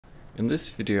In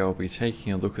this video I'll be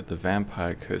taking a look at the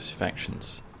Vampire Coast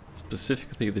factions,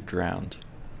 specifically the Drowned,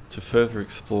 to further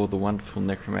explore the wonderful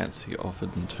necromancy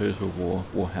offered in Total War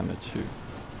Warhammer 2.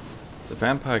 The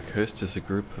Vampire Coast is a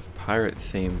group of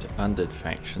pirate-themed undead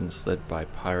factions led by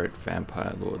pirate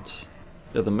vampire lords.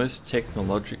 They're the most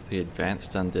technologically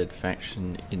advanced undead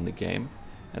faction in the game,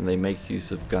 and they make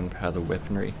use of gunpowder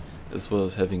weaponry, as well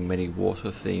as having many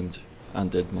water-themed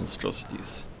undead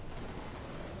monstrosities.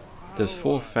 There's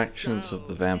 4 factions of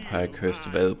the Vampire Coast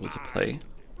available to play.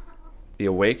 The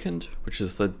Awakened, which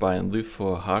is led by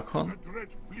Luthor Harkon.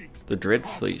 The Dread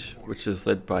Fleet, which is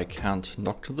led by Count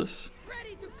Noctilus.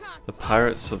 The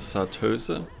Pirates of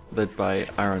Sartosa, led by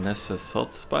Aranessa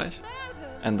Saltspite.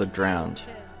 And the Drowned,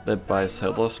 led by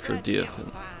Silostra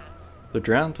Diafin. The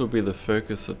Drowned will be the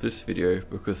focus of this video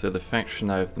because they're the faction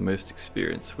I have the most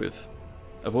experience with.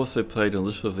 I've also played a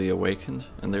little of the Awakened,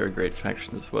 and they're a great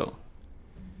faction as well.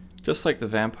 Just like the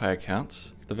Vampire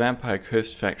Counts, the Vampire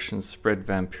Coast factions spread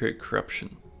vampiric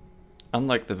corruption.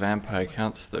 Unlike the Vampire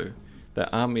Counts though,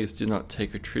 their armies do not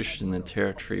take attrition in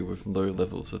territory with low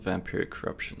levels of vampiric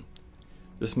corruption.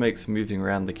 This makes moving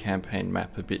around the campaign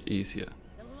map a bit easier.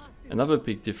 Another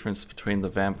big difference between the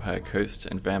Vampire Coast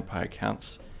and Vampire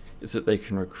Counts is that they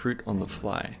can recruit on the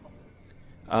fly.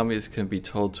 Armies can be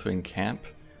told to encamp,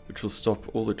 which will stop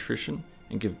all attrition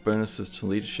and give bonuses to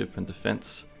leadership and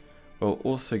defense, while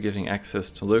also giving access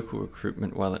to local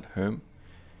recruitment while at home,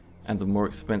 and the more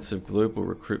expensive global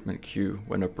recruitment queue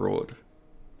when abroad.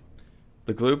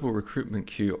 The global recruitment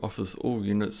queue offers all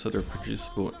units that are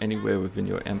producible anywhere within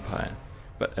your empire,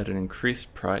 but at an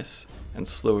increased price and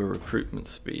slower recruitment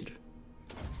speed.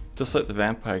 Just like the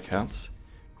Vampire Counts,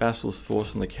 battles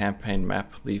fought on the campaign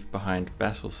map leave behind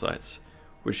battle sites,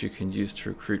 which you can use to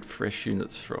recruit fresh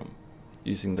units from,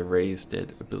 using the Raise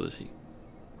Dead ability.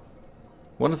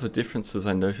 One of the differences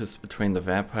I noticed between the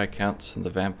Vampire Counts and the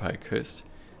Vampire Coast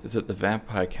is that the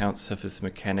Vampire Counts have this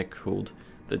mechanic called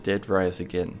the Dead Rise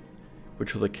Again,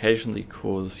 which will occasionally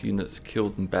cause units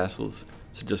killed in battles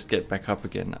to just get back up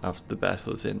again after the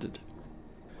battle has ended.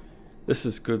 This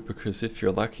is good because if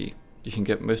you're lucky, you can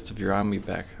get most of your army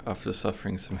back after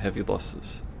suffering some heavy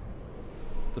losses.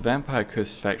 The Vampire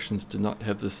Coast factions do not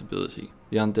have this ability.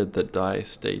 The undead that die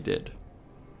stay dead.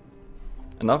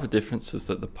 Another difference is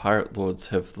that the Pirate Lords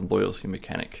have the loyalty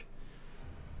mechanic.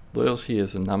 Loyalty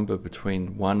is a number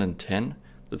between 1 and 10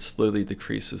 that slowly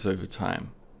decreases over time.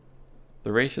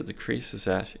 The rate it decreases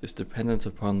at is dependent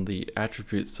upon the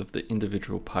attributes of the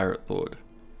individual Pirate Lord.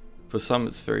 For some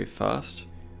it's very fast,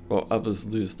 while others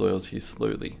lose loyalty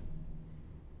slowly.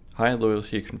 High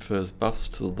loyalty confers buffs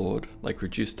to the Lord, like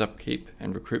reduced upkeep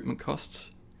and recruitment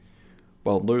costs,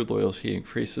 while low loyalty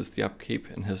increases the upkeep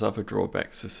and has other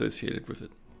drawbacks associated with it.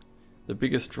 The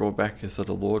biggest drawback is that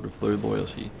a Lord with low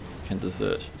loyalty can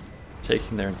desert,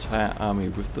 taking their entire army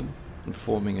with them and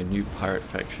forming a new pirate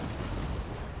faction.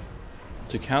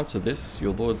 To counter this,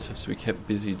 your lords have to be kept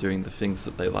busy doing the things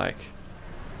that they like.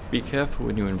 Be careful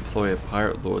when you employ a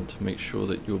pirate lord to make sure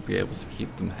that you'll be able to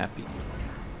keep them happy.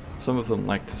 Some of them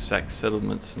like to sack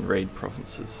settlements and raid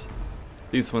provinces.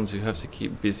 These ones you have to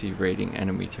keep busy raiding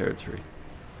enemy territory.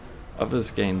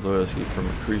 Others gain loyalty from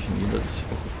recruiting units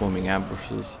or performing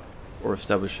ambushes or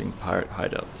establishing pirate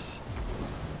hideouts.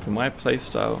 For my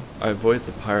playstyle, I avoid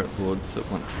the pirate lords that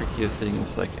want trickier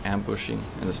things like ambushing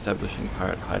and establishing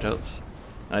pirate hideouts,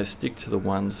 and I stick to the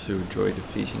ones who enjoy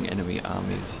defeating enemy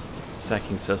armies,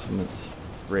 sacking settlements,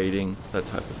 raiding, that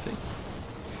type of thing.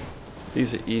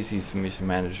 These are easy for me to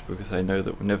manage because I know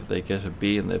that whenever they get a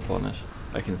bee in their bonnet,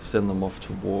 I can send them off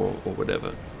to war or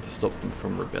whatever to stop them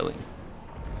from rebelling.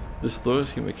 This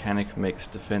loyalty mechanic makes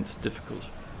defense difficult.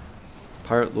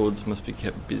 Pirate lords must be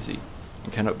kept busy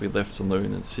and cannot be left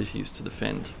alone in cities to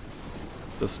defend.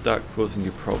 They'll start causing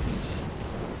you problems,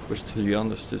 which to be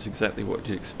honest is exactly what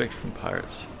you'd expect from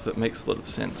pirates, so it makes a lot of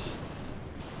sense.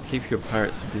 Keep your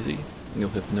pirates busy and you'll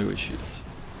have no issues.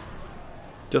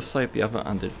 Just like the other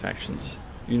undead factions,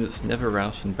 units never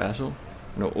rout in battle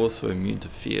and are also immune to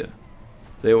fear.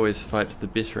 They always fight to the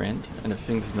bitter end, and if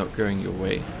things are not going your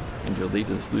way and your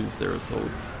leaders lose their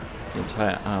resolve, the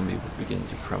entire army will begin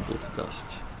to crumble to dust.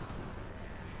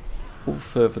 All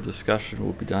further discussion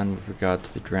will be done with regard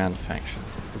to the Drowned faction,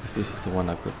 because this is the one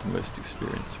I've got the most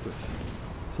experience with.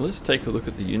 So let's take a look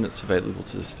at the units available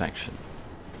to this faction.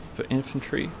 For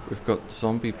infantry, we've got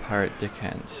zombie pirate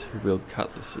deckhands who wield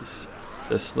cutlasses.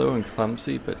 They're slow and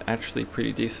clumsy, but actually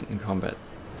pretty decent in combat.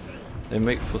 They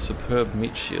make for superb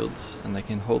meat shields, and they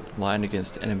can hold the line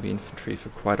against enemy infantry for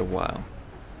quite a while.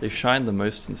 They shine the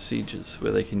most in sieges,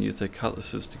 where they can use their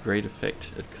cutlasses to great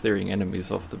effect at clearing enemies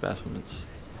off the battlements.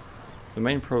 The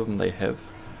main problem they have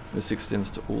this extends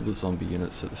to all the zombie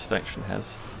units that this faction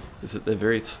has, is that they're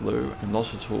very slow and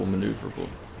not at all maneuverable.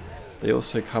 They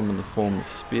also come in the form of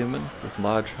spearmen with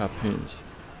large harpoons,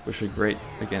 which are great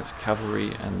against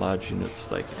cavalry and large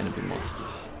units like enemy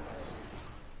monsters.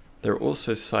 There are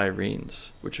also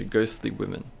sirens, which are ghostly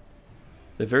women.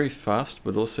 They're very fast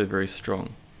but also very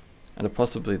strong, and are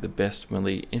possibly the best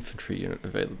melee infantry unit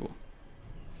available.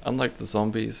 Unlike the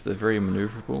zombies, they're very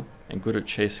maneuverable and good at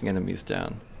chasing enemies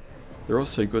down. They're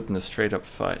also good in a straight up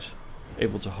fight,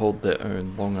 able to hold their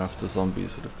own long after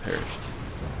zombies would have perished.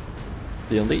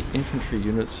 The elite infantry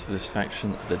units for this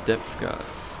faction are the Depth Guard.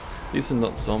 These are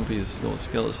not zombies nor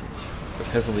skeletons, but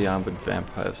heavily armoured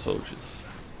vampire soldiers.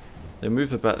 They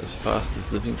move about as fast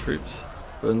as living troops,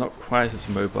 but are not quite as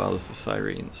mobile as the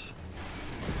sirens.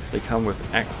 They come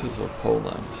with axes or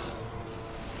polearms.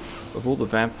 Of all the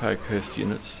Vampire Coast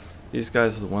units, these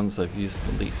guys are the ones I've used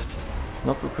the least.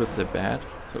 Not because they're bad,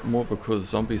 but more because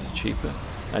zombies are cheaper,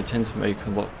 and I tend to make a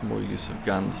lot more use of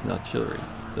guns and artillery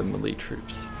than melee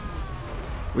troops.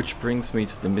 Which brings me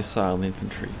to the missile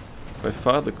infantry. By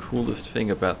far the coolest thing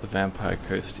about the Vampire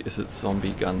Coast is its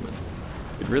zombie gunmen.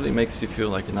 It really makes you feel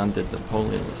like an undead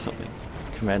Napoleon or something,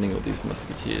 commanding all these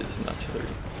musketeers and artillery.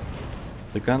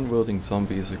 The gun-wielding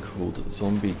zombies are called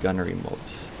zombie gunnery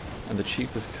mobs, and the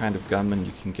cheapest kind of gunmen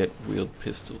you can get wield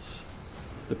pistols.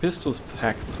 The pistols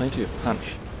pack plenty of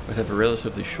punch, but have a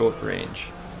relatively short range.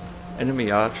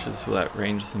 Enemy archers will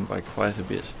outrange them by quite a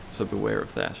bit, so beware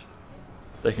of that.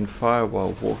 They can fire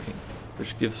while walking,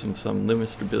 which gives them some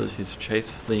limited ability to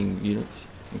chase fleeing units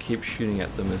and keep shooting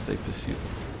at them as they pursue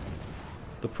them.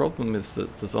 The problem is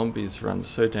that the zombies run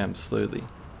so damn slowly.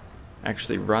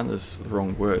 Actually, run is the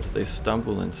wrong word. They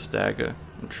stumble and stagger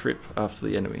and trip after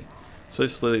the enemy, so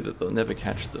slowly that they'll never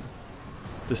catch them.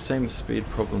 This same speed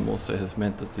problem also has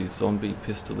meant that these zombie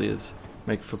pistoliers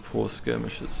make for poor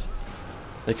skirmishers.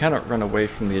 They cannot run away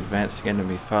from the advancing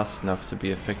enemy fast enough to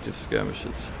be effective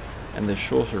skirmishers, and their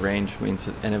shorter range means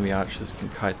that enemy archers can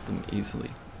kite them easily.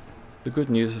 The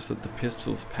good news is that the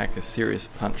pistols pack a serious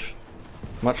punch,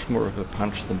 much more of a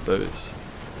punch than bows.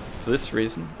 For this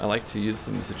reason, I like to use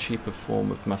them as a cheaper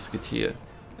form of musketeer,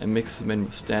 and mix them in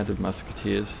with standard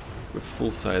musketeers with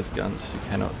full-size guns who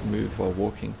cannot move while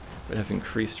walking, but have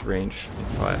increased range and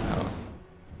firepower.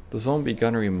 The zombie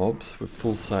gunnery mobs with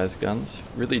full-size guns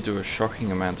really do a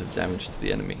shocking amount of damage to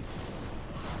the enemy.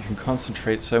 You can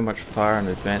concentrate so much fire on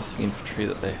advancing infantry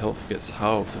that their health gets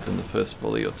halved within the first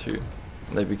volley or two,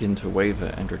 and they begin to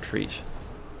waver and retreat.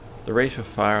 The rate of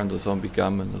fire on the zombie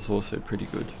gunmen is also pretty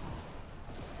good.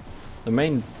 The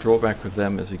main drawback with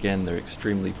them is again their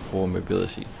extremely poor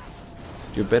mobility.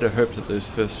 You better hope that those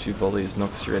first few volleys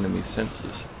knocks your enemy's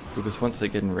senses, because once they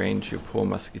get in range your poor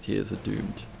musketeers are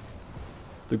doomed.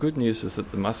 The good news is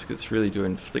that the muskets really do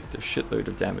inflict a shitload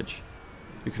of damage.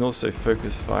 You can also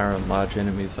focus fire on large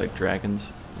enemies like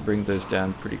dragons and bring those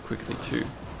down pretty quickly too.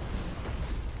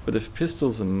 But if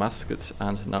pistols and muskets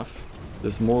aren't enough,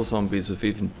 there's more zombies with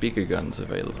even bigger guns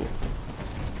available.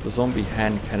 The zombie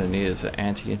hand cannoneers are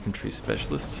anti-infantry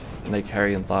specialists, and they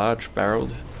carry large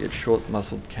barreled yet short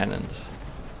muzzled cannons.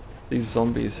 These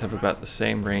zombies have about the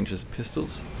same range as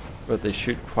pistols, but they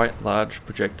shoot quite large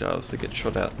projectiles that get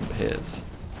shot out in pairs.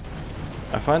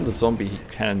 I find the zombie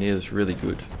cannoneers really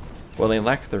good. While they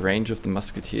lack the range of the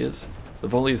musketeers, the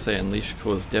volleys they unleash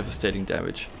cause devastating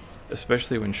damage,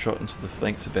 especially when shot into the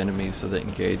flanks of enemies that are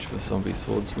engaged with zombie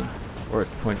swordsmen or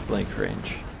at point blank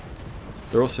range.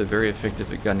 They're also very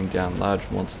effective at gunning down large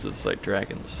monsters like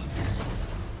dragons.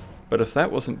 But if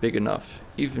that wasn't big enough,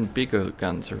 even bigger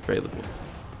guns are available.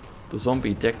 The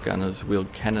zombie deck gunners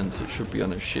wield cannons that should be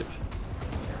on a ship.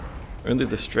 Only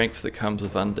the strength that comes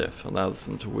of undeath allows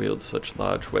them to wield such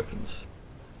large weapons.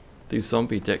 These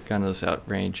zombie deck gunners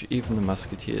outrange even the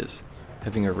musketeers,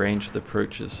 having a range that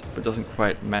approaches but doesn't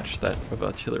quite match that of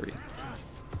artillery.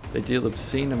 They deal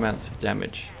obscene amounts of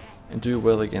damage, and do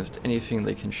well against anything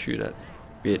they can shoot at,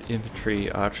 be it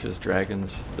infantry, archers,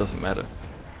 dragons, doesn't matter.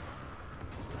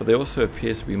 But they also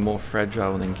appear to be more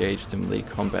fragile and engaged in melee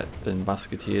combat than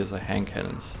musketeers or hand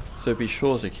cannons, so be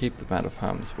sure to keep them out of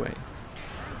harm's way.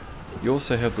 You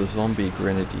also have the zombie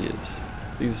grenadiers.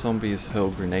 These zombies hurl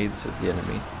grenades at the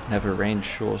enemy and have a range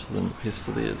shorter than the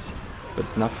pistoliers,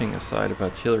 but nothing aside of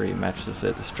artillery matches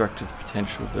their destructive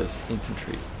potential versus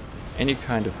infantry. Any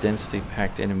kind of densely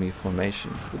packed enemy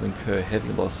formation will incur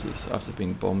heavy losses after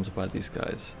being bombed by these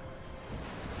guys,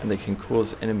 and they can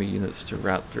cause enemy units to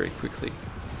rout very quickly.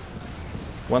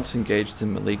 Once engaged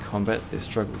in melee combat, they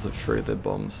struggle to throw their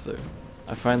bombs though.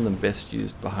 I find them best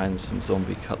used behind some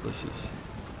zombie cutlasses.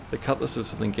 The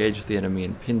cutlasses will engage the enemy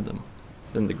and pin them,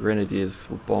 then the grenadiers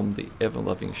will bomb the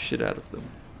ever-loving shit out of them.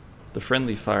 The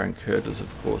friendly fire incurred is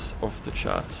of course off the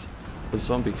charts, but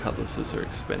zombie cutlasses are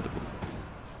expendable.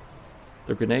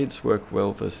 The grenades work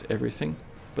well versus everything,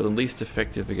 but are least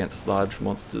effective against large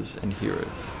monsters and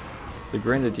heroes. The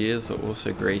grenadiers are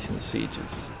also great in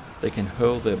sieges. They can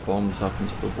hurl their bombs up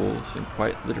into the walls and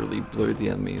quite literally blow the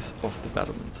enemies off the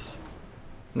battlements.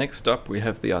 Next up we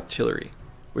have the artillery,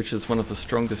 which is one of the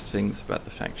strongest things about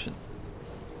the faction.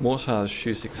 Mortars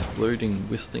shoot exploding,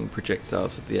 whistling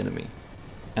projectiles at the enemy,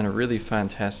 and are really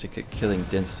fantastic at killing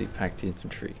densely packed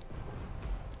infantry.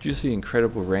 Due to the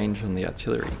incredible range on the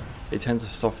artillery, they tend to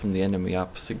soften the enemy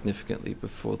up significantly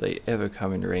before they ever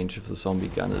come in range of the zombie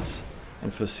gunners,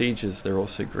 and for sieges they're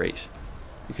also great.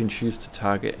 You can choose to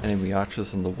target enemy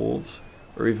archers on the walls,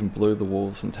 or even blow the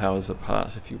walls and towers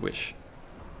apart if you wish.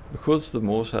 Because the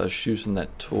mortars shoot in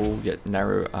that tall yet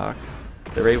narrow arc,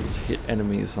 they're able to hit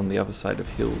enemies on the other side of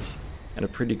hills, and are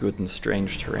pretty good in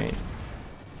strange terrain.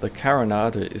 The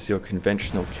Caronada is your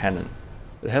conventional cannon.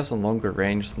 It has a longer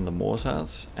range than the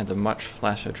mortars, and a much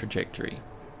flatter trajectory.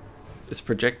 Its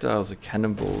projectiles are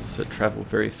cannonballs that travel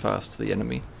very fast to the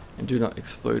enemy, and do not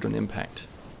explode on impact.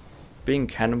 Being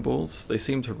cannonballs, they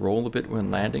seem to roll a bit when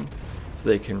landing, so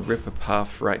they can rip a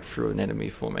path right through an enemy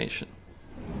formation.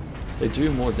 They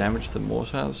do more damage than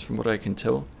mortars from what I can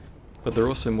tell, but they're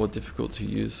also more difficult to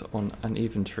use on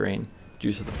uneven terrain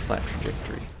due to the flat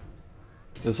trajectory.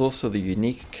 There's also the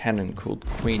unique cannon called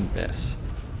Queen Bess.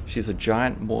 She's a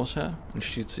giant mortar and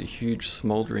shoots a huge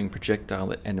smouldering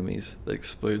projectile at enemies that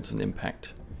explodes on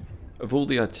impact. Of all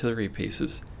the artillery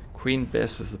pieces, Queen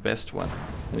Bess is the best one,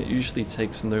 and it usually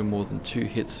takes no more than 2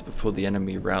 hits before the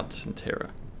enemy routs in terror.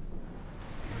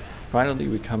 Finally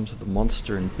we come to the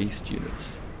monster and beast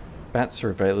units. Bats are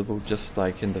available just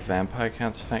like in the Vampire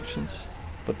Counts factions,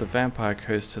 but the Vampire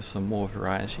Coast has some more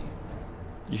variety.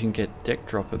 You can get deck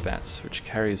dropper bats which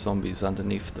carry zombies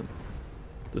underneath them.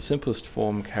 The simplest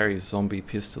form carries zombie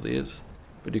pistoliers,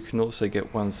 but you can also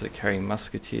get ones that carry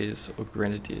musketeers or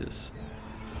grenadiers.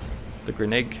 The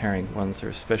grenade carrying ones are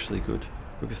especially good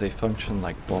because they function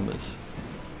like bombers.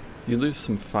 You lose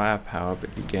some firepower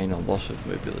but you gain a lot of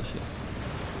mobility.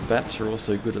 Bats are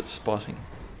also good at spotting.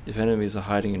 If enemies are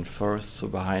hiding in forests or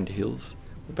behind hills,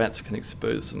 the bats can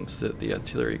expose them so that the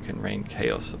artillery can rain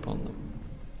chaos upon them.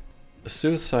 A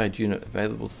suicide unit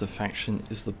available to the faction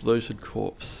is the Bloated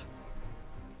Corpse.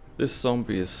 This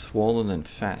zombie is swollen and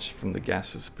fat from the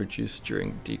gases produced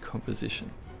during decomposition,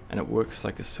 and it works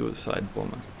like a suicide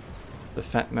bomber. The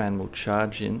fat man will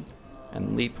charge in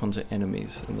and leap onto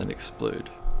enemies and then explode.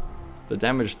 The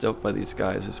damage dealt by these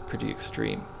guys is pretty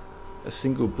extreme. A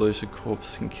single bloated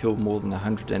corpse can kill more than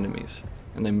 100 enemies,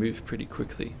 and they move pretty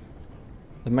quickly.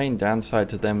 The main downside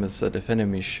to them is that if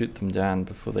enemies shoot them down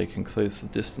before they can close the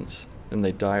distance, then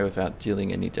they die without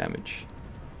dealing any damage.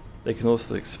 They can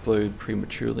also explode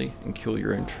prematurely and kill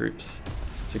your own troops,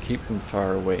 so keep them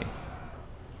far away.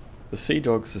 The Sea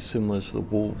Dogs are similar to the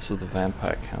wolves of the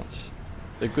Vampire Counts.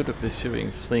 They're good at pursuing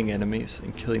fleeing enemies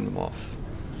and killing them off.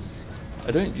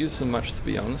 I don't use them much to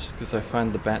be honest, because I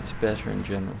find the bats better in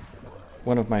general.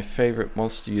 One of my favourite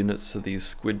monster units are these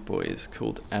squid boys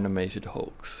called Animated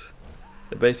Hulks.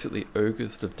 They're basically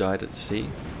ogres that have died at sea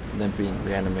and then been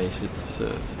reanimated to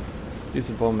serve. These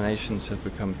abominations have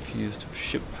become fused with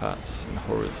ship parts and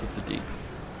horrors of the deep.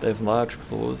 They have large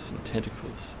claws and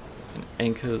tentacles, and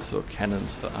anchors or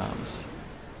cannons for arms.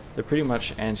 They're pretty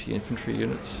much anti-infantry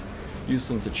units. Use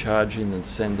them to charge in and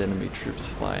send enemy troops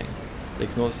flying. They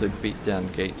can also beat down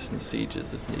gates and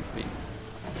sieges if need be.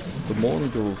 The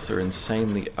Morngulls are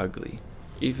insanely ugly,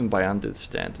 even by undead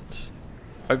standards.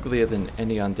 Uglier than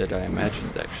any undead I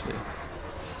imagined actually.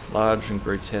 Large and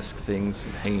grotesque things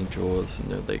with hanging jaws and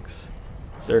no legs.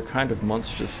 They're a kind of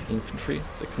monstrous infantry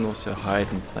that can also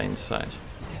hide in plain sight.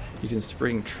 You can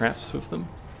spring traps with them,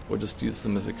 or just use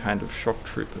them as a kind of shock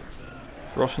trooper.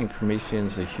 Rotting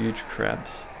Prometheans are huge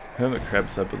crabs, hermit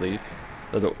crabs I believe,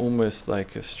 that are almost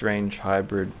like a strange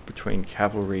hybrid between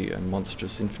cavalry and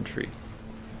monstrous infantry.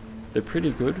 They're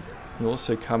pretty good, and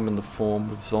also come in the form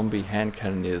of zombie hand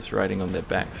cannoneers riding on their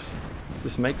backs.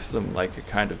 This makes them like a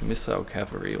kind of missile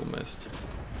cavalry almost.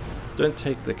 Don't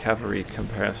take the cavalry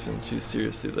comparison too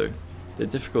seriously though, they're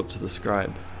difficult to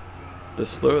describe. They're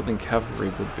slower than cavalry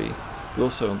would be, but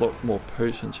also a lot more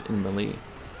potent in melee.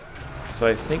 So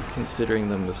I think considering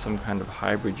them as some kind of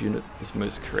hybrid unit is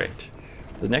most correct.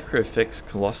 The Necromancy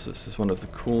Colossus is one of the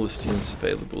coolest units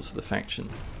available to the faction.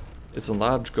 It's a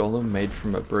large golem made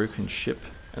from a broken ship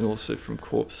and also from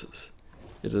corpses.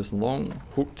 It has long,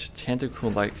 hooked,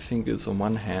 tentacle-like fingers on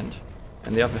one hand,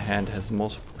 and the other hand has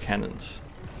multiple cannons.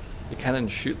 The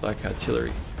cannons shoot like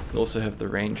artillery, and also have the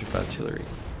range of artillery.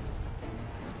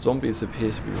 Zombies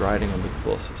appear to be riding on the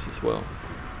Colossus as well.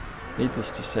 Needless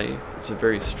to say, it's a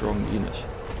very strong unit.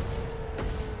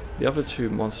 The other two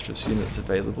monstrous units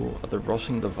available are the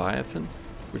Rotting Leviathan,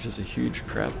 which is a huge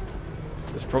crab.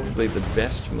 It's probably the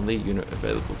best melee unit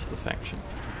available to the faction.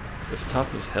 It's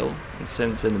tough as hell and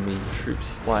sends enemy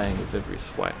troops flying with every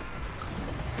swipe.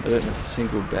 I don't have a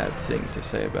single bad thing to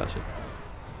say about it.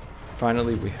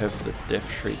 Finally, we have the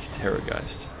Death Shriek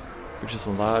Terrorgeist, which is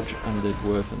a large undead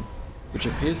wyvern, which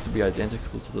appears to be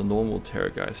identical to the normal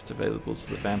Terrorgeist available to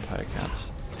the vampire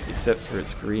counts, except for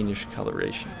its greenish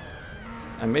coloration.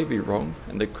 I may be wrong,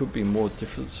 and there could be more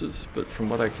differences, but from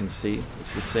what I can see,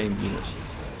 it's the same unit.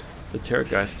 The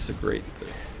Terrorgeists are great though.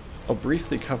 I'll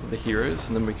briefly cover the heroes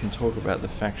and then we can talk about the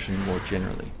faction more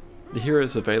generally. The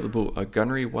heroes available are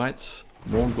Gunnery Wights,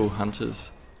 Morgul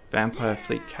Hunters, Vampire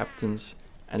Fleet Captains,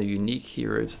 and a unique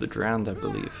hero to the Drowned I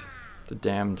believe, the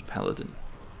Damned Paladin.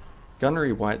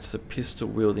 Gunnery Wights are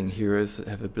pistol-wielding heroes that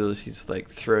have abilities like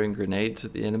throwing grenades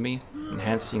at the enemy,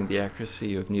 enhancing the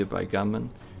accuracy of nearby gunmen,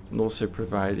 and also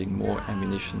providing more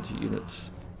ammunition to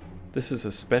units. This is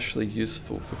especially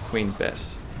useful for Queen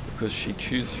Bess, because she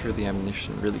chews through the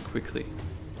ammunition really quickly.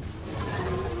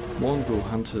 Morgul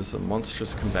Hunters are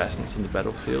monstrous combatants in the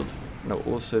battlefield, and are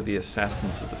also the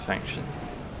assassins of the faction.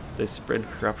 They spread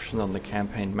corruption on the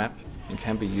campaign map, and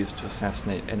can be used to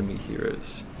assassinate enemy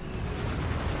heroes.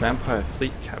 Vampire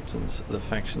Fleet Captains are the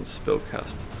faction's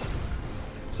spellcasters.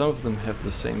 Some of them have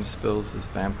the same spells as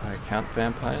Vampire Count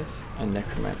Vampires and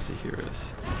Necromancy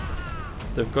heroes.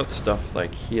 They've got stuff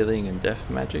like healing and death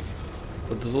magic,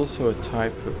 but there's also a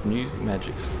type of new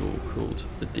magic school called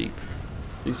the Deep.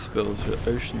 These spells are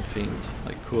Ocean Fiend,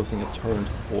 like causing a torrent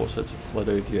of water to flood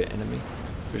over your enemy,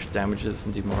 which damages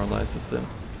and demoralizes them,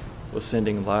 or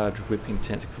sending large whipping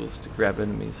tentacles to grab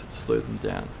enemies and slow them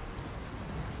down.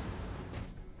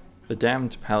 The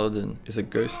Damned Paladin is a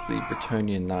ghostly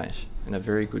Bretonnian knight and a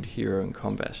very good hero in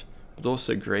combat, but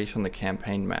also great on the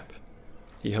campaign map.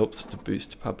 He helps to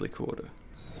boost public order.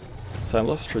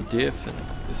 Silostra Deerfin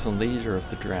is the leader of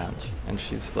the Drowned, and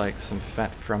she's like some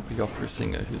fat frumpy opera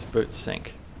singer whose boat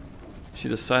sank. She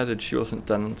decided she wasn't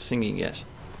done singing yet,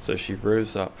 so she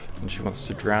rose up and she wants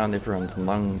to drown everyone's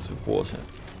lungs with water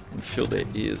and fill their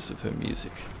ears with her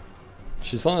music.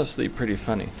 She's honestly pretty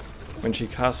funny. When she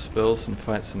casts spells and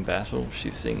fights in battle,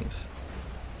 she sings.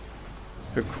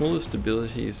 Her coolest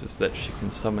abilities is that she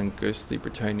can summon ghostly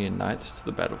Bretonnian knights to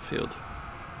the battlefield.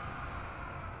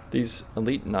 These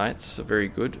elite knights are very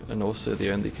good and also the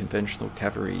only conventional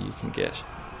cavalry you can get.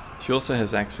 She also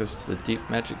has access to the Deep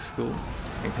Magic School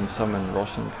and can summon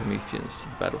rotten Prometheans to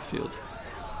the battlefield.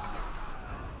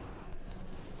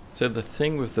 So the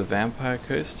thing with the Vampire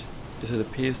Coast is it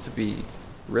appears to be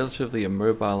relatively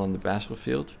immobile on the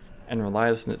battlefield and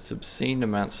relies on its obscene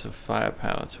amounts of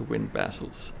firepower to win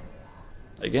battles.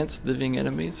 Against living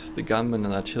enemies, the gunmen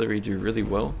and artillery do really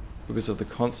well because of the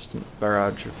constant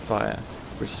barrage of fire,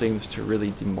 which seems to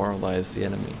really demoralize the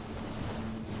enemy.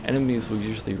 Enemies will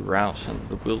usually rout under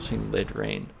the wilting lead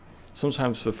rain,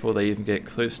 sometimes before they even get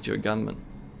close to your gunmen.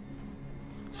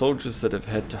 Soldiers that have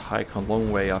had to hike a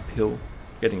long way uphill,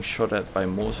 getting shot at by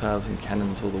mortars and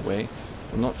cannons all the way,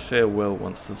 will not fare well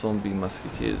once the zombie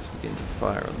musketeers begin to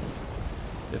fire on them.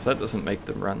 If that doesn't make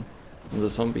them run, then the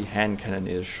zombie hand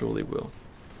cannoneers surely will.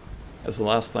 As the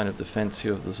last line of defense,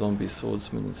 you have the zombie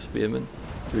swordsmen and spearmen,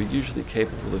 who are usually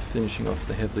capable of finishing off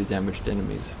the heavily damaged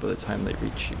enemies by the time they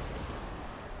reach you.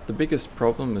 The biggest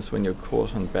problem is when you're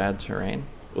caught on bad terrain,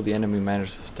 or the enemy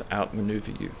manages to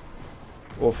outmaneuver you,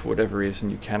 or for whatever reason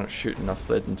you cannot shoot enough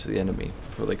lead into the enemy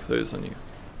before they close on you.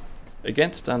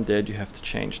 Against undead you have to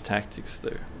change tactics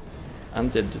though.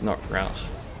 Undead do not rout,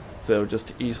 so they'll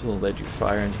just eat all the lead you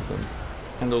fire into them,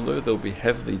 and although they'll be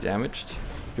heavily damaged,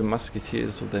 your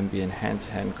musketeers will then be in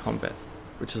hand-to-hand combat,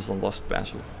 which is a lost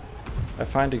battle. I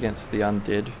find against the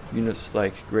undead, units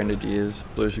like grenadiers,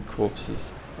 bloated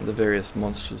corpses, and the various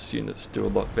monstrous units do a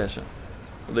lot better.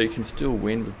 Although you can still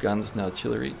win with guns and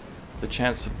artillery, the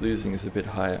chance of losing is a bit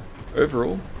higher.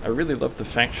 Overall, I really love the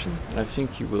faction, and I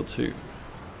think you will too.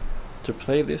 To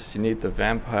play this, you need the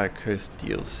Vampire Coast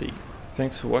DLC.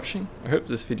 Thanks for watching. I hope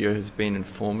this video has been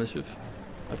informative.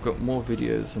 I've got more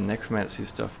videos on Necromancy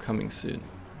stuff coming soon.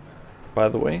 By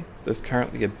the way, there's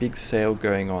currently a big sale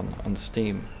going on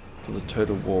Steam for the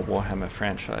Total War Warhammer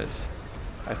franchise.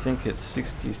 I think it's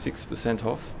 66%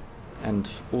 off, and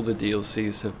all the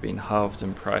DLCs have been halved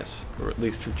in price, or at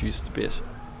least reduced a bit.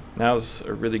 Now's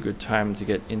a really good time to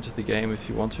get into the game if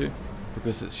you want to,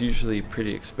 because it's usually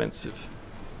pretty expensive.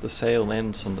 The sale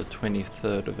ends on the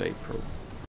 23rd of April.